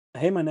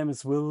Hey, my name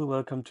is Will.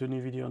 Welcome to a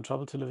new video on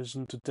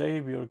TroubleTelevision.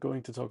 Today we are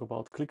going to talk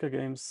about clicker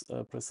games,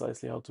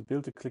 precisely how to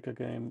build a clicker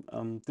game.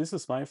 This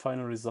is my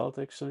final result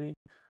actually.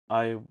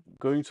 I'm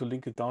going to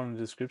link it down in the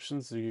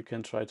description so you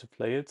can try to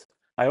play it.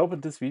 I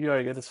opened this video,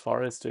 I get as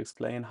far as to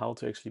explain how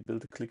to actually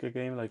build a clicker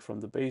game, like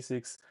from the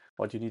basics,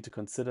 what you need to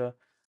consider.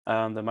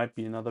 There might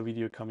be another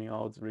video coming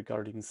out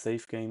regarding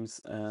save games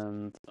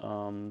and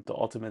the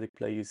automatic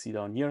play you see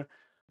down here.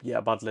 Yeah,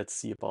 but let's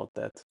see about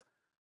that.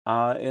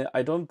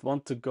 I don't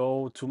want to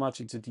go too much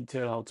into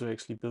detail how to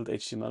actually build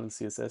HTML and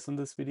CSS in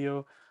this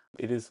video.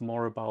 It is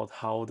more about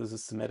how the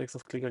systematics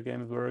of clicker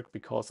games work,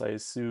 because I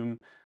assume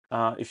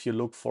if you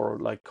look for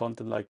like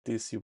content like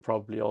this, you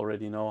probably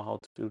already know how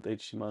to build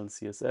HTML and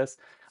CSS.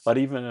 But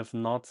even if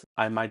not,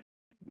 I might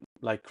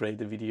like create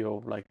a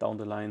video like down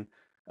the line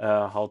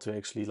how to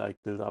actually like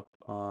build up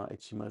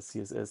HTML,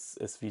 CSS,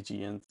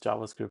 SVG, and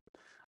JavaScript.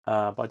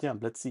 But yeah,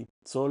 let's see.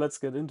 So let's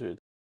get into it.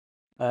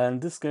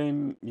 In this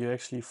game, you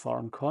actually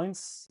farm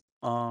coins,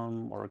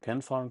 or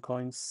can farm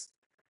coins.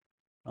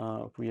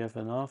 If we have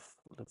enough,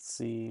 let's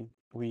see,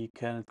 we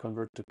can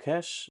convert to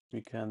cash,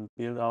 we can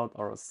build out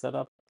our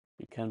setup,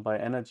 we can buy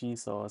energy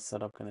so our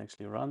setup can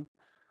actually run,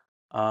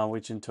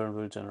 which in turn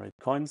will generate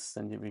coins,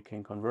 then we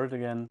can convert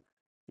again,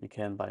 we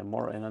can buy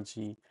more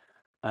energy,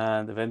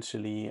 and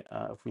eventually,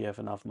 if we have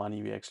enough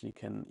money, we actually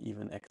can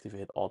even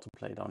activate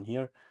autoplay down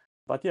here.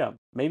 But yeah,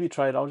 maybe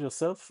try it out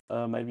yourself.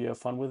 Maybe you have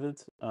fun with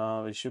it.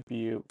 It should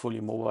be fully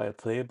mobile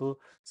playable,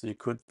 so you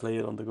could play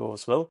it on the go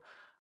as well.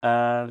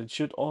 And it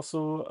should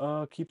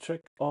also keep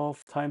track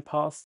of time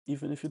passed,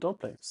 even if you don't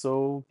play.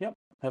 So yeah,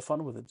 have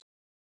fun with it.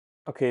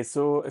 Okay,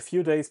 so a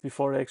few days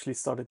before I actually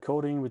started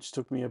coding, which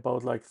took me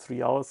about like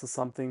 3 hours or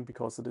something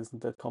because it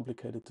isn't that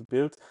complicated to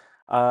build,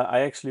 I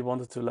actually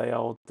wanted to lay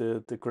out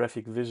the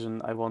graphic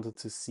vision I wanted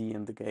to see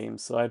in the game.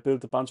 So I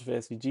built a bunch of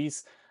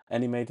SVGs,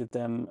 animated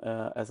them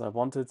as I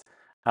wanted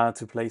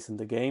to place in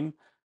the game.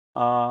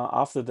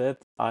 After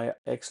that, I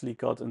actually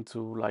got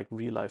into like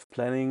real life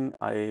planning.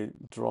 I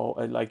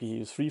like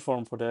use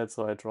freeform for that,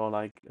 so I draw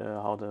like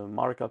how the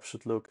markup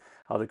should look,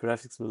 how the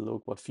graphics will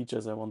look, what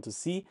features I want to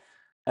see.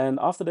 And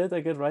after that, I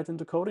get right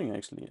into coding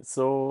actually.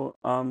 So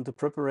the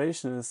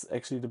preparation is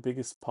actually the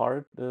biggest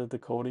part. The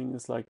coding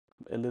is like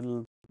a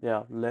little,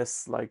 yeah,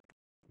 less like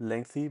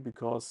lengthy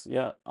because,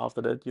 yeah,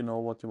 after that, you know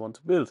what you want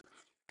to build.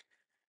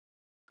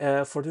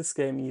 For this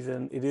game,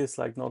 even it is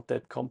like not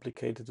that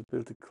complicated to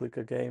build a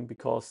clicker game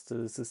because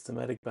the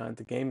systematic behind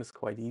the game is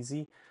quite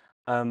easy.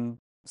 Um,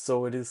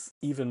 so it is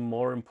even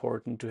more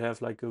important to have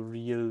like a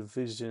real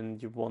vision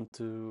you want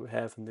to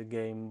have in the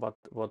game,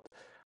 what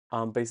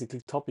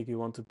basically topic you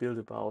want to build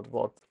about,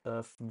 what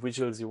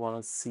visuals you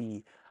want to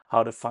see,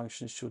 how the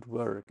function should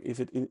work,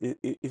 if it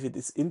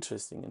is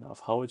interesting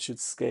enough, how it should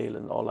scale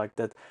and all like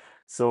that.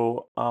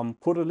 So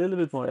put a little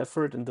bit more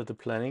effort into the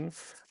planning.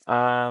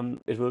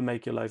 It will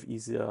make your life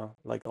easier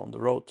like on the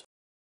road.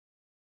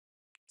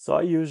 So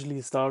I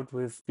usually start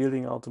with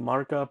building out the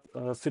markup,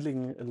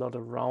 filling a lot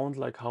around,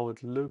 like how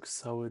it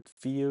looks, how it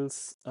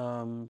feels,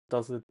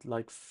 does it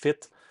like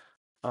fit?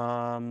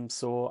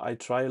 So I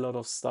try a lot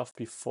of stuff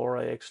before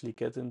I actually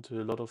get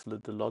into a lot of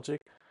the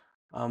logic.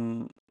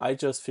 I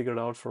just figured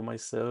out for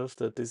myself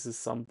that this is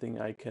something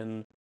I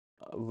can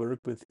work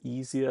with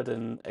easier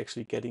than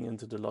actually getting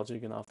into the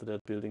logic and after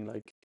that building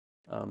like,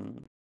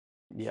 um,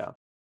 yeah,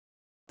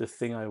 the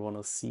thing I want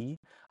to see.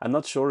 I'm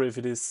not sure if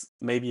it is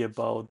maybe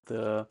about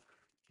the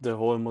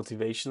whole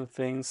motivation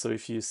thing. So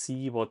if you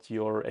see what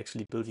you're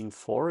actually building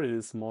for, it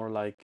is more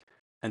like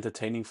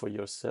entertaining for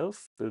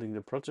yourself, building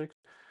the project.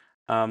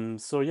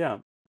 So yeah,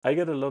 I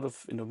get a lot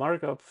of into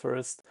markup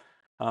first,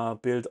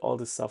 build all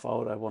the stuff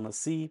out I want to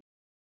see,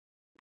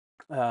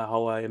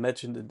 how I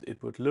imagined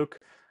it would look,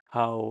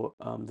 how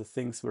the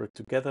things work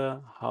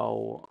together,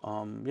 how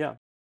yeah,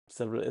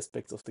 several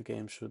aspects of the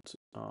game should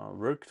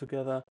work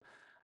together.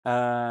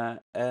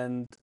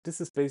 And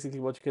this is basically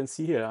what you can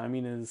see here. I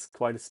mean, it is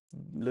quite a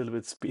little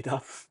bit speed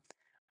up,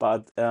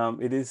 but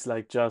it is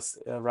like just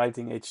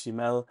writing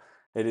HTML.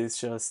 It is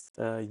just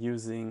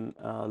using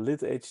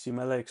lit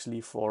HTML actually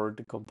for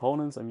the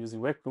components. I'm using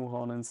web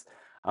components.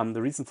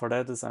 The reason for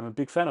that is I'm a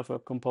big fan of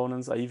web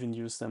components. I even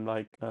use them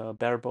like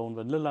barebone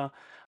vanilla,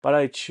 but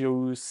I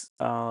choose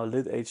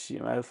lit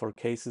HTML for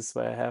cases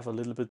where I have a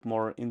little bit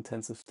more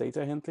intensive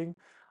data handling.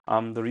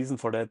 The reason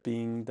for that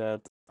being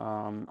that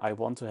I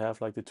want to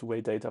have like the two-way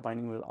data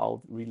binding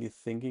without really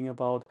thinking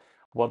about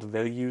what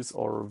values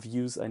or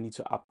views I need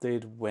to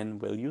update when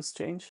values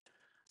change.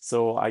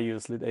 So I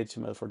use lit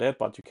HTML for that,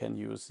 but you can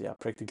use, yeah,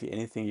 practically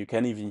anything. You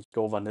can even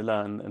go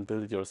vanilla and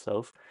build it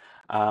yourself.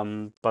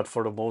 But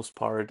for the most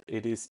part,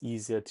 it is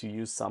easier to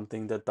use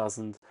something that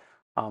doesn't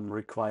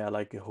require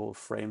like a whole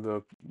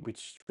framework,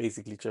 which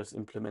basically just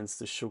implements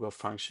the sugar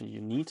function you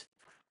need.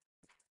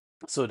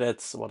 So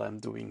that's what I'm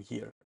doing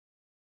here.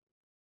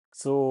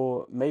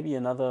 So maybe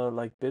another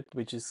like bit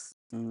which is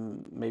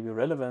maybe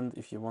relevant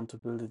if you want to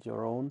build it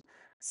your own.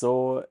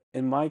 So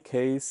in my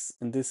case,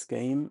 in this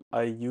game,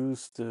 I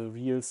use the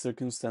real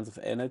circumstance of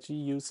energy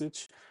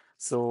usage.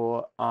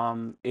 So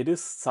it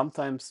is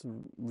sometimes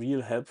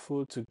real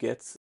helpful to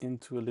get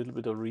into a little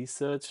bit of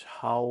research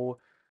how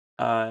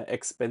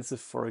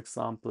expensive, for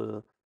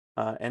example,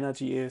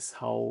 energy is,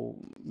 how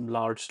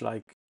large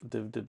like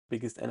the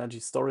biggest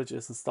energy storage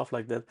is and stuff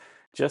like that,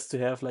 just to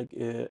have like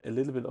a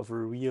little bit of a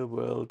real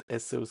world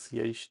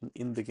association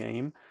in the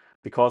game,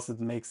 because it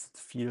makes it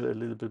feel a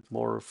little bit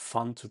more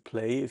fun to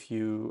play if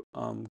you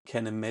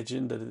can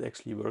imagine that it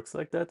actually works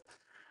like that.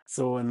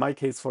 So in my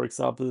case, for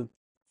example,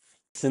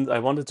 since I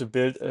wanted to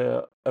build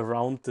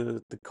around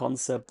the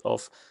concept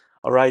of,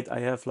 all right, I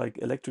have like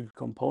electrical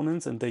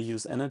components and they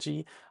use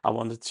energy. I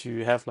wanted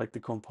to have like the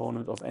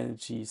component of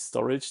energy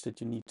storage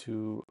that you need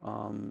to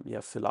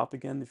yeah, fill up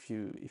again if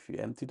you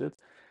emptied it,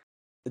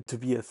 to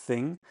be a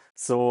thing.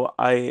 So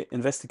I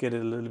investigated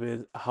a little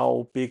bit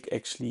how big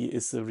actually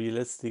is a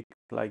realistic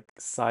like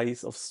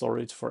size of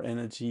storage for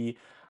energy,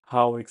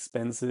 how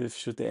expensive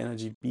should the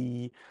energy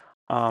be,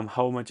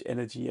 how much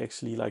energy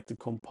actually like the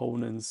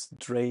components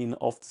drain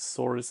off the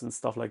source and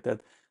stuff like that.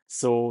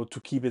 So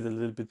to keep it a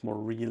little bit more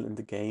real in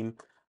the game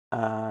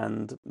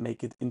and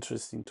make it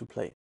interesting to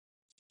play.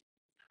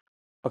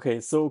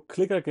 Okay, so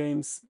clicker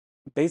games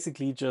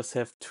basically just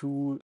have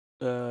two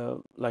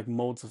like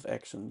modes of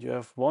action. You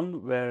have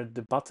one where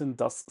the button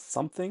does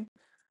something,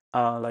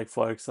 like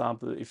for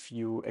example, if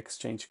you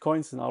exchange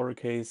coins in our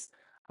case,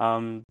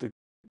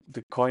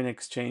 the coin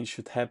exchange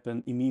should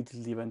happen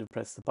immediately when you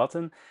press the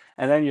button.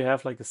 And then you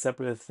have like a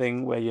separate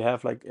thing where you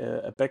have like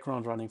a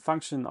background running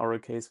function. In our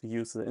case, we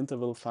use the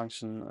interval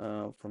function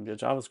from your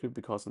JavaScript,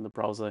 because in the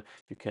browser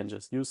you can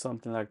just use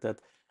something like that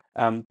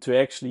to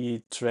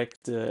actually track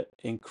the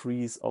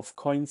increase of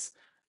coins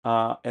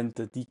and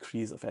the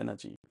decrease of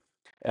energy.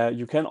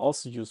 You can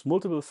also use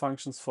multiple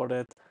functions for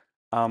that.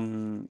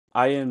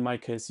 I, in my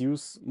case,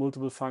 use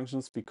multiple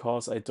functions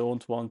because I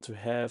don't want to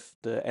have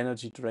the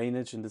energy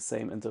drainage in the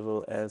same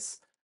interval as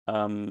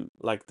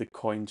like the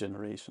coin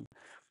generation.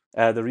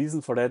 The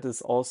reason for that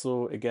is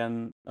also,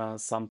 again,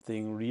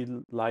 something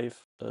real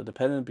life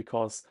dependent,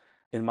 because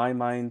in my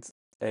mind,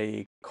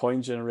 a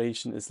coin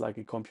generation is like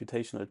a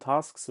computational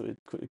task, so it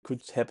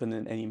could happen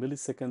in any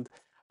millisecond,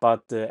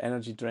 but the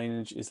energy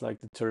drainage is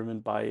like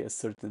determined by a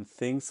certain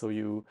thing. So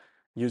you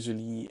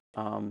usually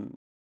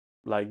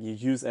like you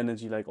use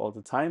energy like all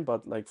the time,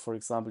 but like for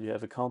example, you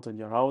have a counter in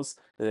your house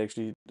that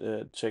actually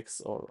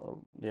checks or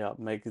yeah,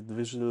 make it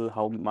visual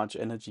how much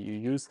energy you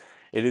use.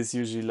 It is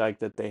usually like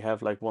that they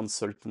have like one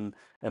certain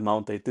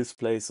amount they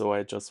display, so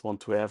I just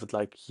want to have it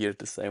like here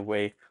the same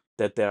way,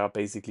 that there are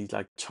basically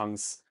like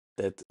chunks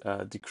that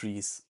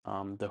decrease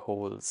the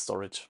whole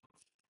storage.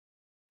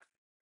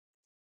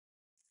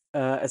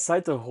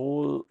 Aside the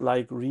whole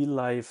like real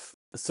life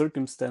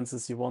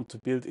circumstances you want to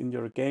build in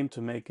your game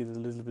to make it a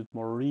little bit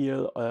more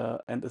real,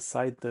 and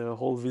aside the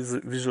whole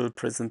visual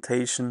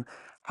presentation,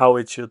 how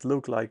it should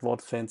look like,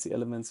 what fancy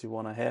elements you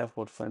want to have,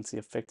 what fancy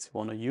effects you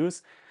want to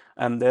use,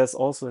 there's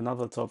also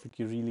another topic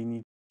you really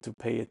need to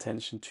pay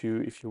attention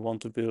to if you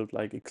want to build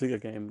like a clicker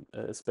game,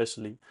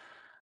 especially.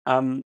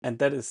 And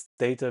that is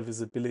data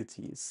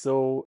visibility.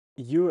 So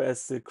you,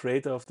 as the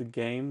creator of the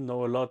game,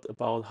 know a lot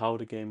about how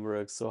the game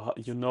works. So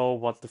you know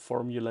what the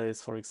formula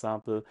is, for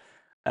example,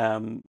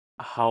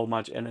 how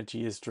much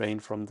energy is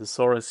drained from the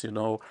source. You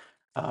know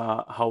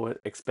how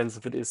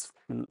expensive it is,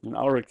 in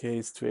our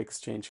case, to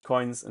exchange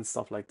coins and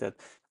stuff like that.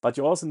 But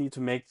you also need to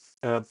make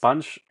a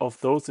bunch of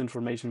those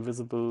information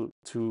visible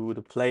to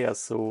the player,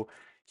 so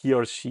he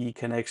or she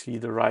can actually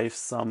derive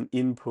some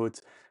input,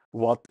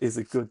 what is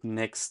a good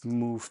next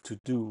move to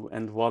do,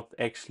 and what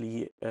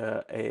actually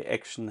a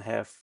action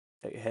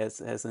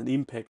has an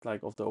impact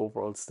like of the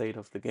overall state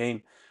of the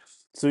game.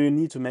 So you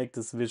need to make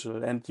this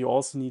visual, and you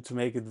also need to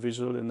make it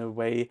visual in a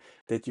way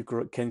that you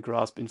can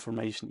grasp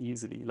information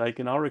easily. Like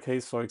in our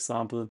case, for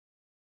example,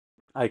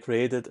 I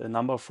created a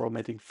number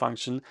formatting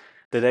function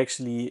that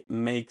actually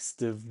makes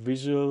the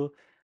visual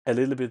a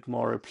little bit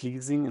more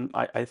pleasing, and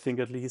I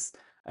think at least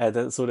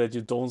so that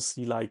you don't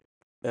see like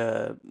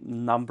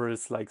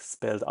numbers like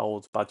spelled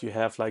out, but you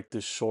have like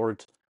the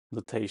short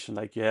notation.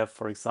 Like you have,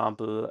 for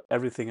example,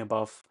 everything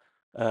above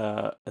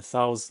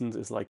 1,000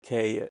 is like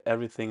K,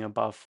 everything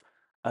above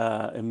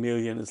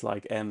 1,000,000 is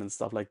like M and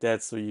stuff like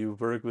that. So you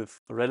work with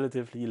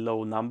relatively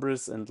low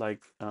numbers, and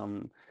like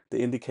the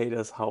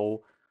indicators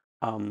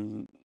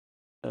um,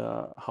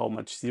 how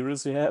much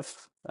zeros you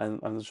have. I'm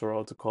not sure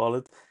how to call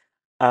it,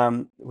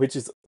 which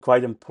is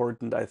quite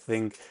important, I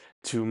think,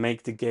 to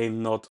make the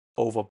game not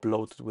over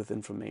bloated with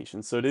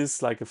information. So it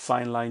is like a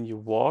fine line you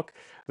walk,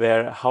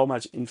 where how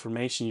much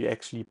information you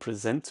actually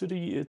present to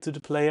the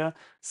player,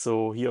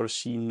 so he or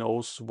she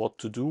knows what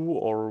to do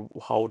or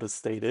how the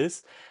state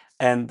is,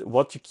 and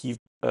what you keep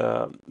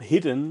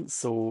hidden,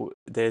 so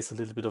there's a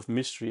little bit of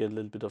mystery, a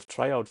little bit of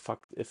tryout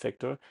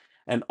factor,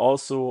 and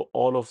also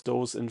all of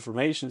those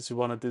informations you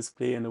want to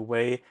display in a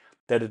way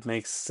that it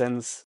makes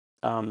sense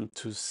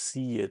to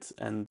see it,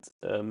 and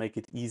make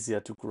it easier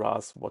to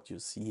grasp what you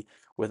see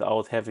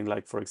without having,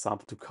 like, for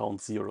example, to count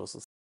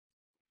zeros.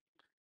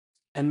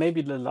 And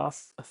maybe the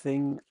last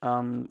thing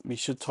we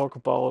should talk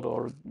about,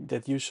 or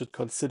that you should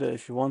consider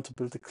if you want to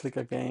build a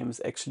clicker game,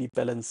 is actually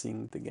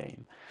balancing the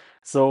game.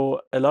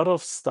 So a lot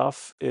of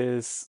stuff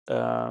is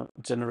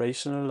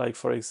generational, like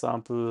for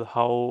example,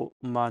 how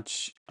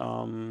much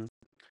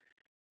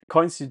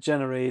coins you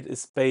generate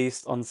is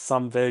based on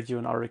some value,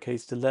 in our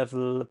case, the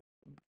level,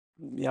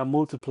 yeah,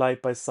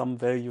 multiplied by some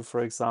value, for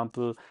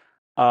example,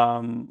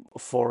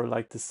 for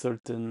like the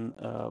certain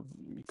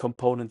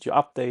component you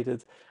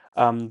updated.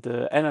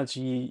 The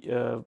energy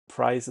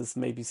prices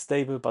may be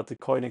stable, but the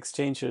coin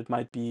exchange rate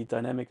might be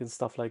dynamic and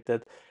stuff like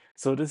that.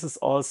 So this is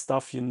all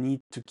stuff you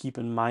need to keep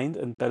in mind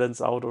and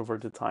balance out over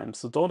the time.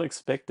 So don't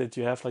expect that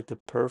you have like the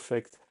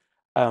perfect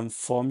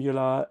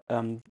formula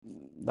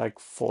like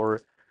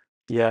for,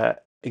 yeah,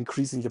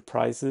 increasing the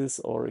prices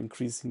or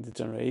increasing the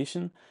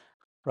generation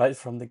right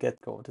from the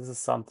get-go. This is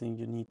something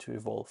you need to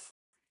evolve.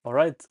 All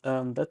right,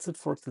 that's it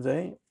for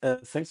today.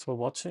 Thanks for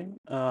watching.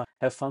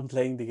 Have fun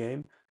playing the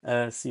game.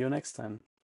 See you next time.